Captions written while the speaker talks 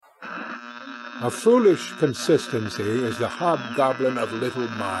A foolish consistency is the hobgoblin of little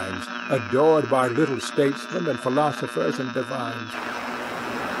minds, adored by little statesmen and philosophers and divines.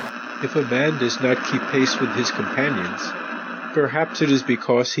 If a man does not keep pace with his companions, perhaps it is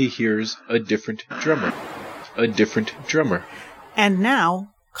because he hears a different drummer. A different drummer. And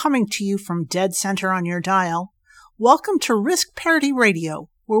now, coming to you from dead center on your dial, welcome to Risk Parity Radio,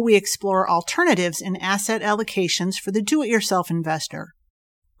 where we explore alternatives in asset allocations for the do-it-yourself investor.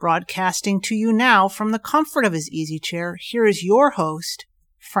 Broadcasting to you now from the comfort of his easy chair, here is your host,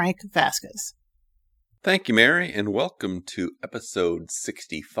 Frank Vasquez. Thank you, Mary, and welcome to episode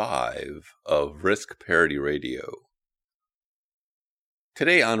 65 of Risk Parity Radio.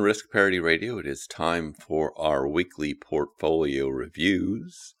 Today on Risk Parity Radio, it is time for our weekly portfolio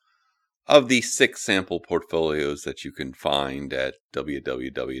reviews of the 6 sample portfolios that you can find at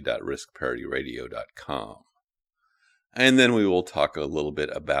www.riskparityradio.com. And then we will talk a little bit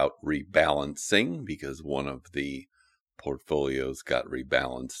about rebalancing, because one of the portfolios got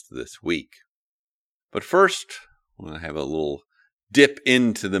rebalanced this week. But first, I want to have a little dip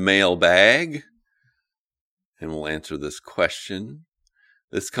into the mailbag, and we'll answer this question.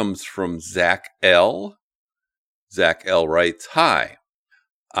 This comes from Zach L. Zach L. writes, "Hi,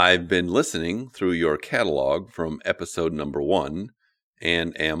 I've been listening through your catalog from episode number 1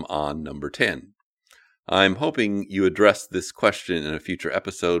 and am on number 10. I'm hoping you address this question in a future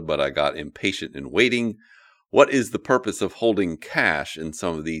episode, but I got impatient in waiting. What is the purpose of holding cash in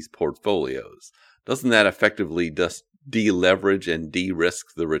some of these portfolios? Doesn't that effectively just deleverage and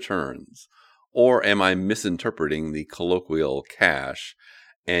de-risk the returns? Or am I misinterpreting the colloquial cash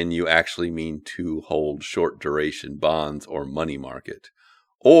and you actually mean to hold short duration bonds or money market?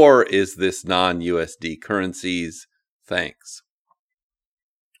 Or is this non-USD currencies? Thanks."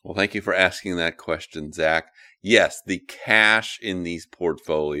 Well, thank you for asking that question, Zach. Yes, the cash in these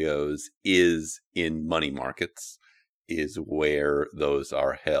portfolios is in money markets, is where those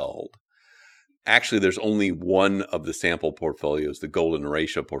are held. Actually, there's only one of the sample portfolios, the Golden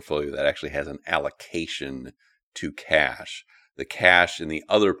Ratio portfolio, that actually has an allocation to cash. The cash in the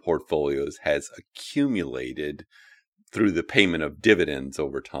other portfolios has accumulated through the payment of dividends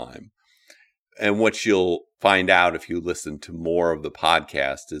over time. And what you'll find out if you listen to more of the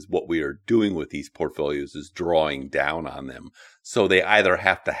podcast is what we are doing with these portfolios is drawing down on them. So they either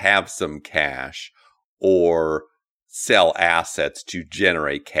have to have some cash or sell assets to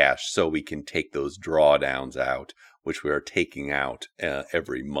generate cash so we can take those drawdowns out, which we are taking out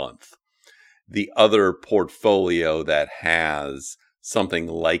every month. The other portfolio that has something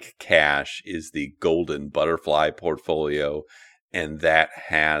like cash is the Golden Butterfly portfolio, and that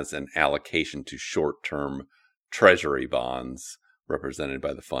has an allocation to short-term treasury bonds represented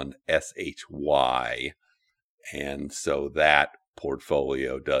by the fund SHY. And so that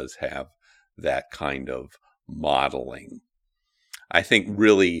portfolio does have that kind of modeling. I think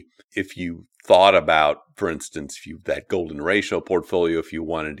really if you thought about, for instance, that Golden Ratio portfolio, if you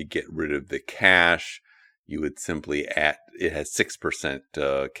wanted to get rid of the cash, you would simply add, it has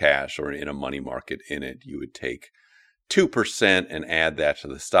 6% cash or in a money market in it, you would take 2% and add that to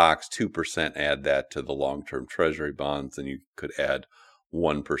the stocks, 2% add that to the long-term treasury bonds, and you could add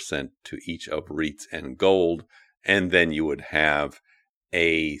 1% to each of REITs and gold, and then you would have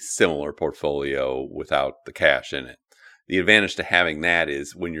a similar portfolio without the cash in it. The advantage to having that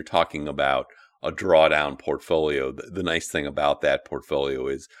is when you're talking about a drawdown portfolio, the nice thing about that portfolio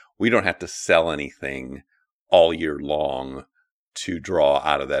is we don't have to sell anything all year long to draw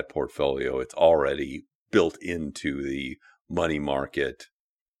out of that portfolio. It's already built into the money market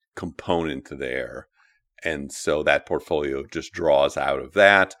component there. And so that portfolio just draws out of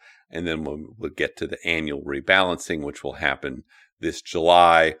that. And then we'll get to the annual rebalancing, which will happen this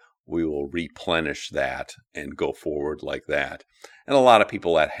July. We will replenish that and go forward like that. And a lot of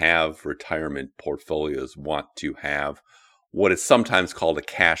people that have retirement portfolios want to have what is sometimes called a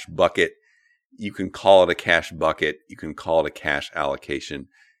cash bucket. You can call it a cash bucket. You can call it a cash allocation.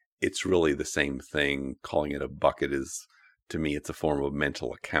 It's really the same thing. Calling it a bucket is, to me, it's a form of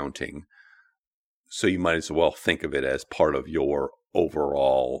mental accounting. So you might as well think of it as part of your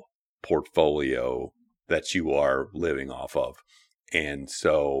overall portfolio that you are living off of. And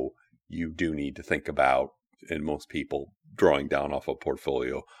so you do need to think about, and most people drawing down off a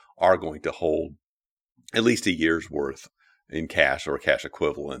portfolio are going to hold at least a year's worth in cash or cash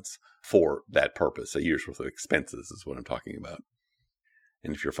equivalents for that purpose. A year's worth of expenses is what I'm talking about.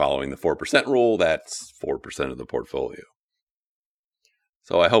 And if you're following the 4% rule, that's 4% of the portfolio.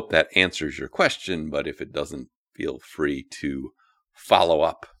 So I hope that answers your question, but if it doesn't, feel free to follow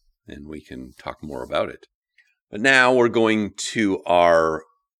up and we can talk more about it. But now we're going to our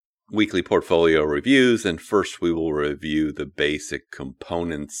weekly portfolio reviews. And first we will review the basic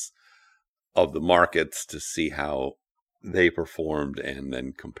components of the markets to see how they performed and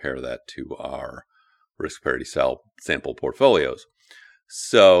then compare that to our risk parity style sample portfolios.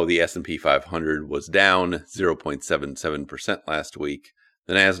 So the S&P 500 was down 0.77% last week.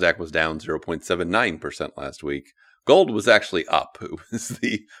 The NASDAQ was down 0.79% last week. Gold was actually up. It was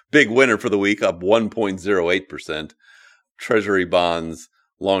the big winner for the week, up 1.08%. Treasury bonds,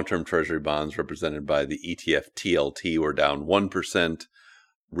 long-term treasury bonds represented by the ETF TLT were down 1%.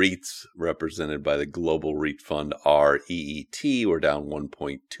 REITs represented by the Global REIT Fund REET were down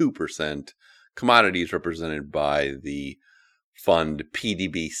 1.2%. Commodities represented by the fund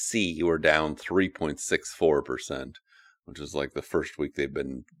PDBC were down 3.64%, which is like the first week they've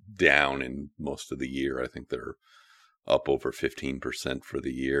been down in most of the year. I think they're up over 15% for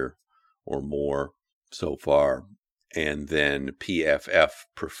the year or more so far. And then PFF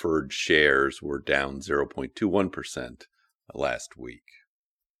preferred shares were down 0.21% last week.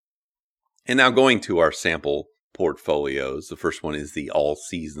 And now going to our sample portfolios. The first one is the All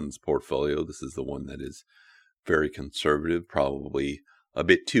Seasons portfolio. This is the one that is very conservative, probably a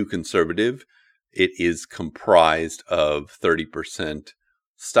bit too conservative. It is comprised of 30%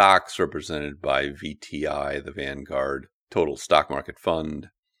 stocks represented by VTI, the Vanguard Total Stock Market Fund.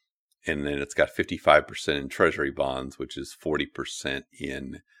 And then it's got 55% in treasury bonds, which is 40%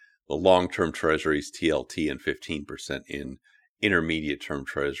 in the long-term treasuries, TLT, and 15% in intermediate term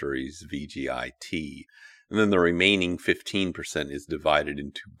treasuries, VGIT. And then the remaining 15% is divided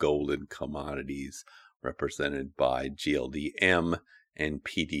into gold and commodities, represented by GLDM and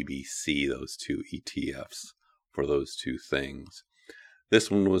PDBC, those two ETFs for those two things.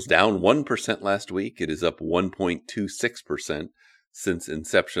 This one was down 1% last week. It is up 1.26% since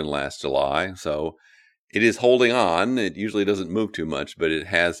inception last July. So it is holding on. It usually doesn't move too much, but it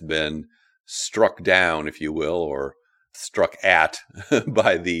has been struck down, if you will, or struck at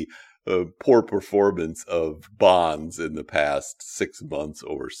by the poor performance of bonds in the past 6 months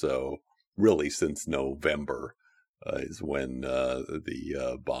or so. Really since November is when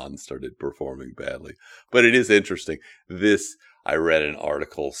the bonds started performing badly. But it is interesting. I read an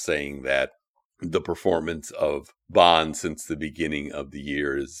article saying that the performance of bonds since the beginning of the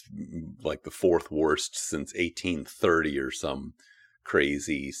year is like the fourth worst since 1830 or some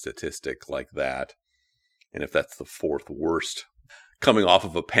crazy statistic like that. And if that's the fourth worst coming off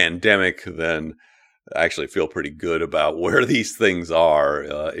of a pandemic, then I actually feel pretty good about where these things are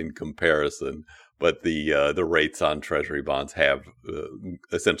in comparison. But the rates on treasury bonds have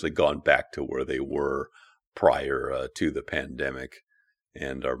essentially gone back to where they were prior to the pandemic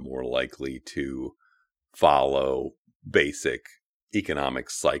and are more likely to follow basic economic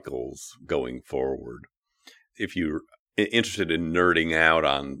cycles going forward. If you're interested in nerding out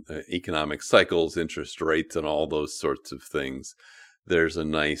on economic cycles, interest rates, and all those sorts of things, there's a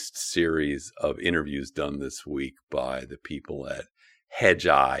nice series of interviews done this week by the people at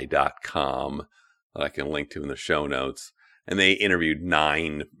hedgeye.com that I can link to in the show notes. And they interviewed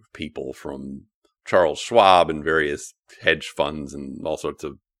 9 people from Charles Schwab and various hedge funds and all sorts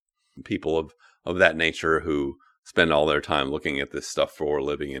of people of that nature who spend all their time looking at this stuff for a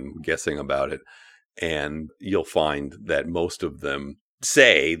living and guessing about it. And you'll find that most of them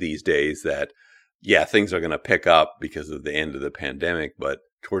say these days that, yeah, things are going to pick up because of the end of the pandemic, but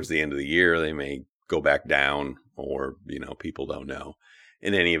towards the end of the year, they may go back down or, people don't know.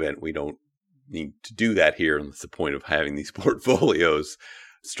 In any event, we don't need to do that here. And that's the point of having these portfolios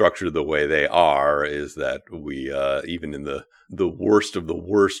structured the way they are, is that we, even in the worst of the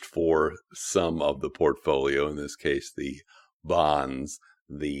worst for some of the portfolio, in this case, the bonds,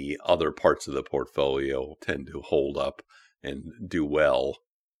 the other parts of the portfolio tend to hold up and do well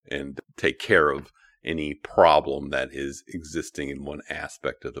and take care of any problem that is existing in one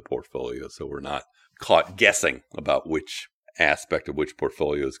aspect of the portfolio. So we're not caught guessing about which aspect of which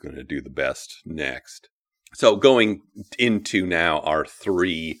portfolio is going to do the best next. So going into now our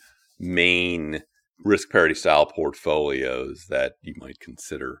 3 main risk parity style portfolios that you might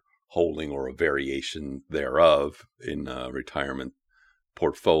consider holding or a variation thereof in a retirement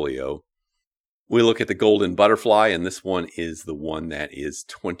portfolio. We look at the Golden Butterfly, and this one is the one that is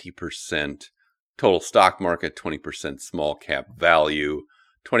 20% total stock market, 20% small cap value,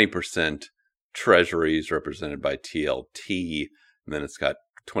 20% treasuries represented by TLT, and then it's got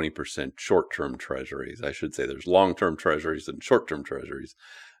 20% short-term treasuries. I should say there's long-term treasuries and short-term treasuries.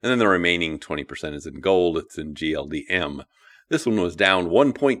 And then the remaining 20% is in gold. It's in GLDM. This one was down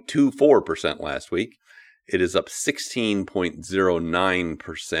 1.24% last week. It is up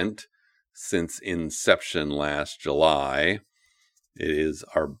 16.09% since inception last July. It is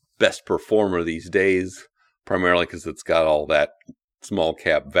our best performer these days, primarily because it's got all that small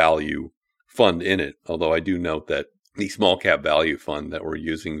cap value fund in it. Although I do note that the small cap value fund that we're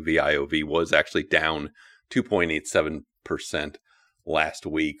using, VIOV, was actually down 2.87% last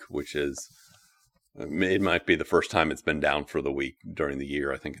week, which is, it might be the first time it's been down for the week during the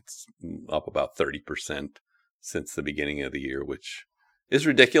year. I think it's up about 30% since the beginning of the year, which is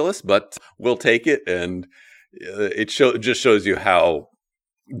ridiculous, but we'll take it. And it just shows you how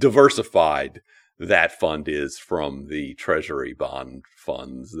diversified that fund is from the treasury bond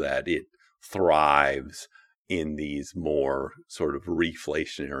funds, that it thrives in these more sort of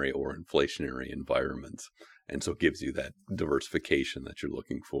reflationary or inflationary environments. And so it gives you that diversification that you're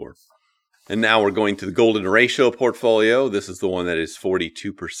looking for. And now we're going to the golden ratio portfolio. This is the one that is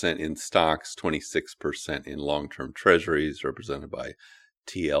 42% in stocks, 26% in long-term treasuries, represented by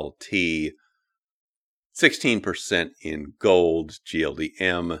TLT, 16% in gold,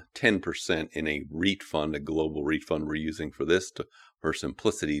 GLDM, 10% in a REIT fund, a global REIT fund we're using for this for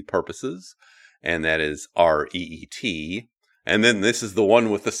simplicity purposes, and that is REET. And then this is the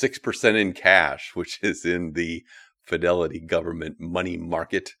one with the 6% in cash, which is in the Fidelity government money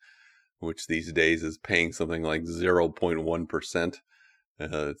market, which these days is paying something like 0.1%.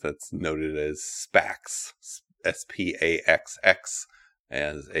 That's noted as SPAX, SPAXX,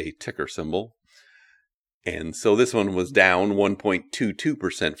 as a ticker symbol. And so this one was down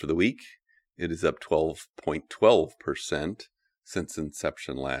 1.22% for the week. It is up 12.12% since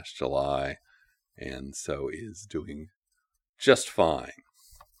inception last July, and so is doing just fine.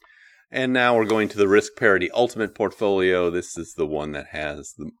 And now we're going to the Risk Parity Ultimate Portfolio. This is the one that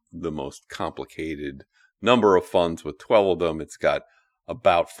has the most complicated number of funds with 12 of them. It's got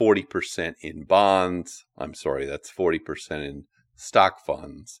about 40% in bonds. That's 40% in stock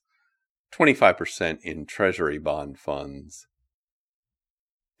funds, 25% in treasury bond funds,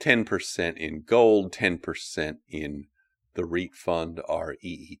 10% in gold, 10% in the REIT fund,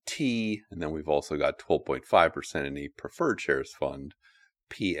 REET, and then we've also got 12.5% in a preferred shares fund,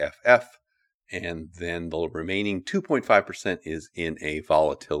 PFF, and then the remaining 2.5% is in a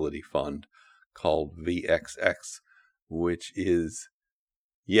volatility fund called VXX, which is,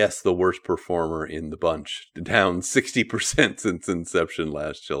 yes, the worst performer in the bunch, down 60% since inception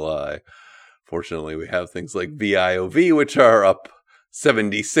last July. Fortunately, we have things like VIOV, which are up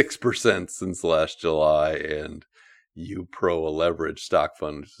 76% since last July, and UPRO, a leveraged stock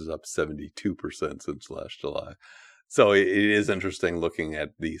fund, which is up 72% since last July. So it is interesting looking at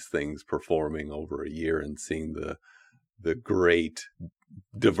these things performing over a year and seeing the great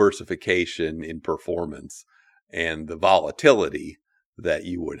diversification in performance and the volatility that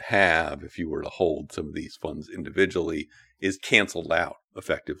you would have if you were to hold some of these funds individually is canceled out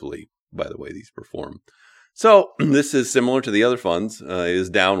effectively by the way these perform. So this is similar to the other funds. It is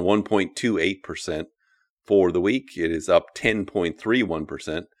down 1.28% for the week. It is up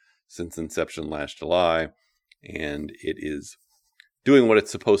 10.31% since inception last July. And it is doing what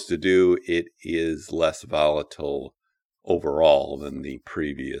it's supposed to do. It is less volatile overall than the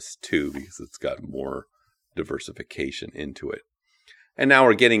previous two because it's got more diversification into it. And now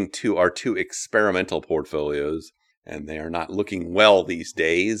we're getting to our two experimental portfolios, and they are not looking well these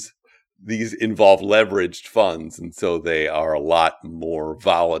days. These involve leveraged funds, and so they are a lot more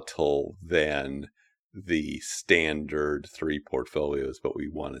volatile than the standard three portfolios, but we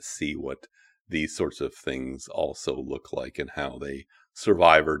want to see what these sorts of things also look like and how they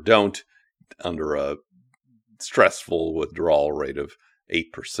survive or don't under a stressful withdrawal rate of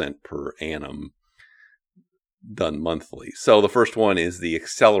 8% per annum done monthly. So the first one is the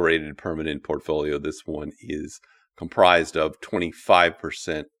accelerated permanent portfolio. This one is comprised of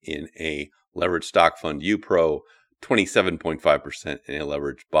 25% in a leveraged stock fund, UPRO, 27.5% in a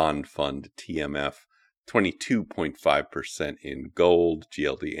leveraged bond fund, TMF, 22.5% in gold,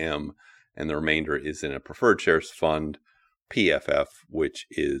 GLDM, and the remainder is in a preferred shares fund, PFF, which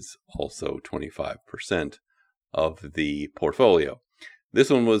is also 25% of the portfolio. This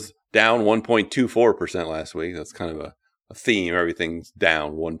one was down 1.24% last week. That's kind of a theme. Everything's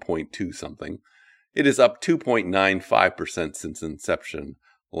down 1.2 something. It is up 2.95% since inception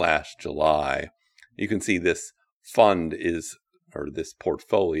last July. You can see this this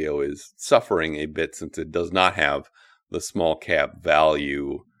portfolio is suffering a bit since it does not have the small cap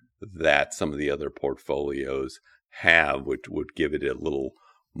value that some of the other portfolios have, which would give it a little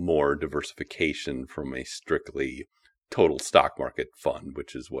more diversification from a strictly total stock market fund,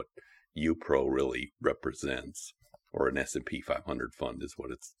 which is what UPRO really represents, or an S&P 500 fund is what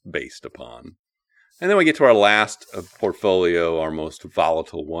it's based upon. And then we get to our last portfolio. Our most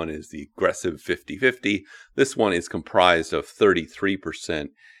volatile one is the aggressive 50-50. This one is comprised of 33%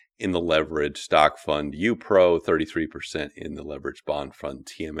 in the leveraged stock fund UPRO, 33% in the leveraged bond fund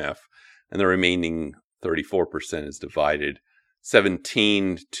TMF, and the remaining 34% is divided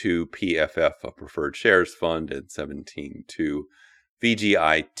 17 to PFF, a preferred shares fund, and 17 to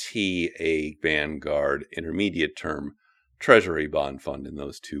VGIT, a Vanguard intermediate term treasury bond fund, and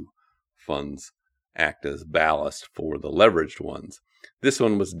those two funds act as ballast for the leveraged ones. This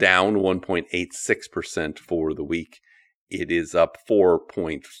one was down 1.86% for the week. It is up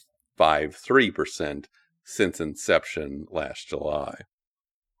 4.53% since inception last July.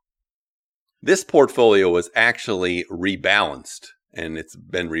 This portfolio was actually rebalanced, and it's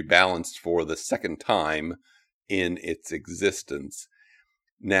been rebalanced for the second time in its existence.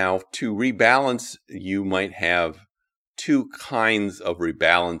 Now, to rebalance, you might have two kinds of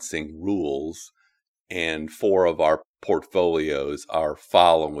rebalancing rules, and 4 of our portfolios are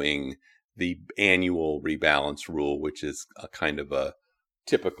following the annual rebalance rule, which is a kind of a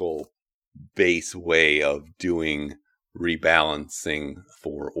typical base way of doing rebalancing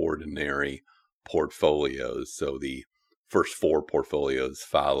for ordinary portfolios. So the first 4 portfolios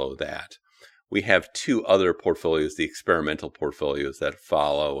follow that. We have 2 other portfolios, the experimental portfolios, that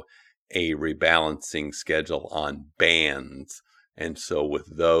follow a rebalancing schedule on bands. And so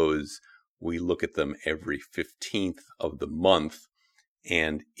with those, we look at them every 15th of the month.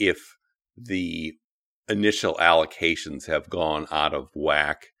 And if the initial allocations have gone out of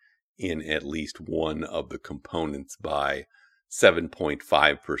whack in at least one of the components by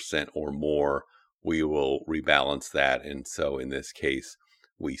 7.5% or more, we will rebalance that. And so in this case,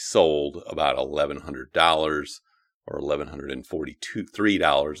 we sold about $1,100 or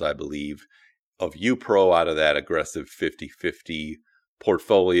 $1,143, I believe, of UPRO out of that aggressive 50-50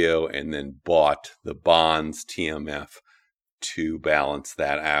 portfolio, and then bought the bonds TMF to balance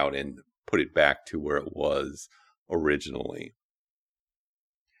that out and put it back to where it was originally.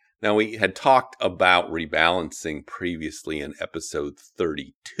 Now, we had talked about rebalancing previously in episode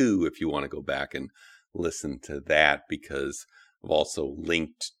 32, if you want to go back and listen to that, because I've also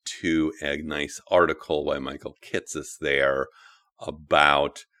linked to a nice article by Michael Kitces there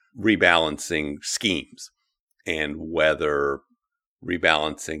about rebalancing schemes and whether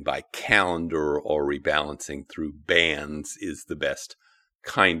rebalancing by calendar or rebalancing through bands is the best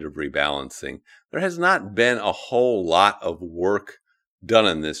kind of rebalancing. There has not been a whole lot of work done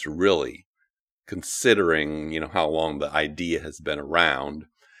on this, really, considering, how long the idea has been around.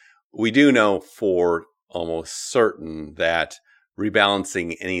 We do know for almost certain that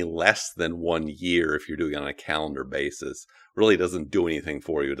rebalancing any less than 1 year, if you're doing it on a calendar basis, really doesn't do anything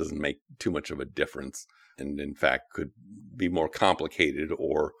for you. It doesn't make too much of a difference, and in fact could be more complicated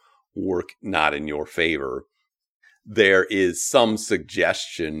or work not in your favor. There is some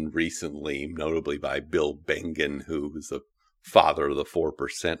suggestion recently, notably by Bill Bengen, who is the father of the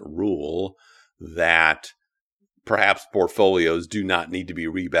 4% rule, that perhaps portfolios do not need to be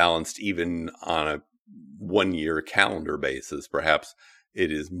rebalanced even on a 1-year calendar basis. Perhaps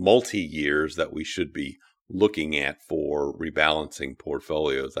it is multi-years that we should be looking at for rebalancing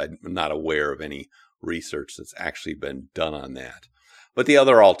portfolios. I'm not aware of any research that's actually been done on that. But the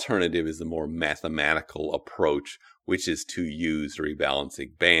other alternative is the more mathematical approach, which is to use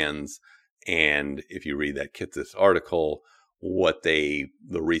rebalancing bands. And if you read that Kitces article, what the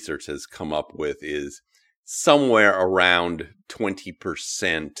research has come up with is somewhere around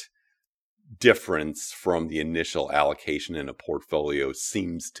 20% difference from the initial allocation in a portfolio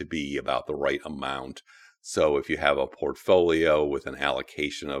seems to be about the right amount. So if you have a portfolio with an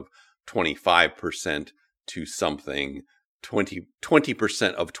allocation of 25% to something,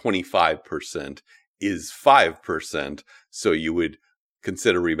 20% of 25% is 5%. So you would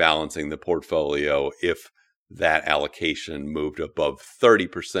consider rebalancing the portfolio if that allocation moved above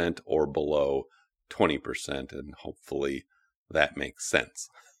 30% or below 20%, and hopefully that makes sense.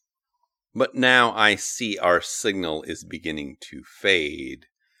 But now I see our signal is beginning to fade,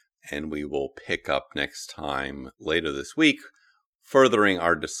 and we will pick up next time later this week, furthering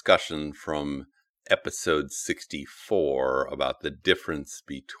our discussion from episode 64 about the difference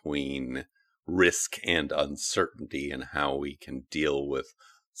between risk and uncertainty and how we can deal with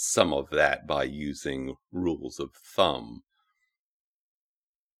some of that by using rules of thumb.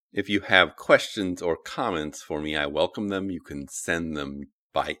 If you have questions or comments for me, I welcome them. You can send them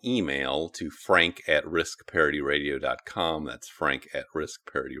by email to frank@riskparityradio.com. That's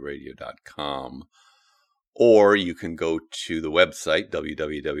frank@riskparityradio.com. Or you can go to the website,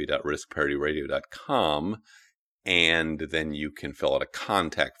 www.riskparityradio.com, and then you can fill out a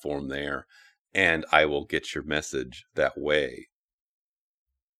contact form there, and I will get your message that way.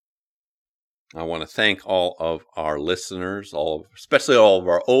 I want to thank all of our listeners, especially all of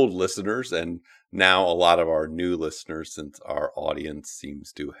our old listeners, and now a lot of our new listeners, since our audience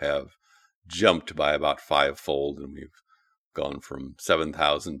seems to have jumped by about fivefold, and we've gone from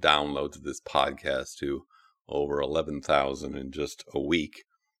 7,000 downloads of this podcast to over 11,000 in just a week.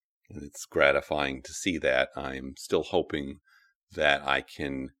 And it's gratifying to see that. I'm still hoping that I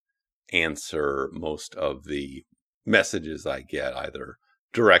can answer most of the messages I get, either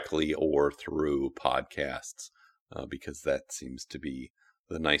directly or through podcasts, because that seems to be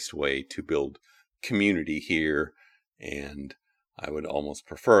the nice way to build community here. And I would almost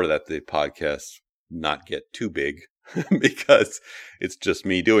prefer that the podcast not get too big because it's just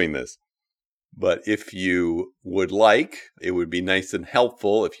me doing this. But if you would like, it would be nice and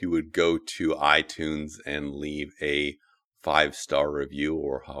helpful if you would go to iTunes and leave a 5-star review,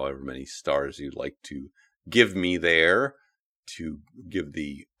 or however many stars you'd like to give me there, to give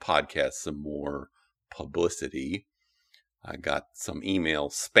the podcast some more publicity. I got some email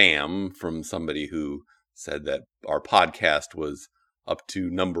spam from somebody who said that our podcast was up to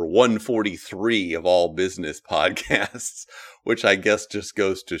number 143 of all business podcasts, which I guess just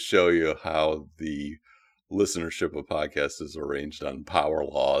goes to show you how the listenership of podcasts is arranged on power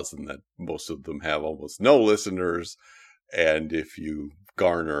laws, and that most of them have almost no listeners. And if you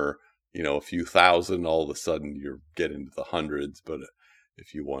garner, a few thousand, all of a sudden you're getting into the hundreds. But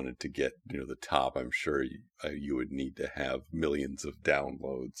if you wanted to get near the top, I'm sure you would need to have millions of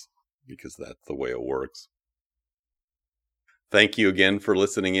downloads, because that's the way it works. Thank you again for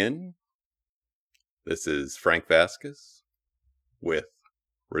listening in. This is Frank Vasquez with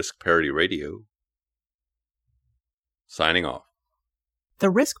Risk Parity Radio, signing off. The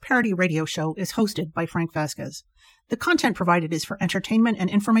Risk Parity Radio Show is hosted by Frank Vasquez. The content provided is for entertainment and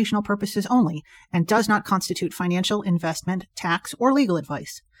informational purposes only and does not constitute financial, investment, tax, or legal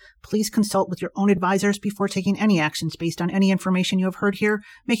advice. Please consult with your own advisors before taking any actions based on any information you have heard here,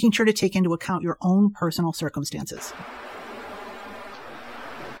 making sure to take into account your own personal circumstances.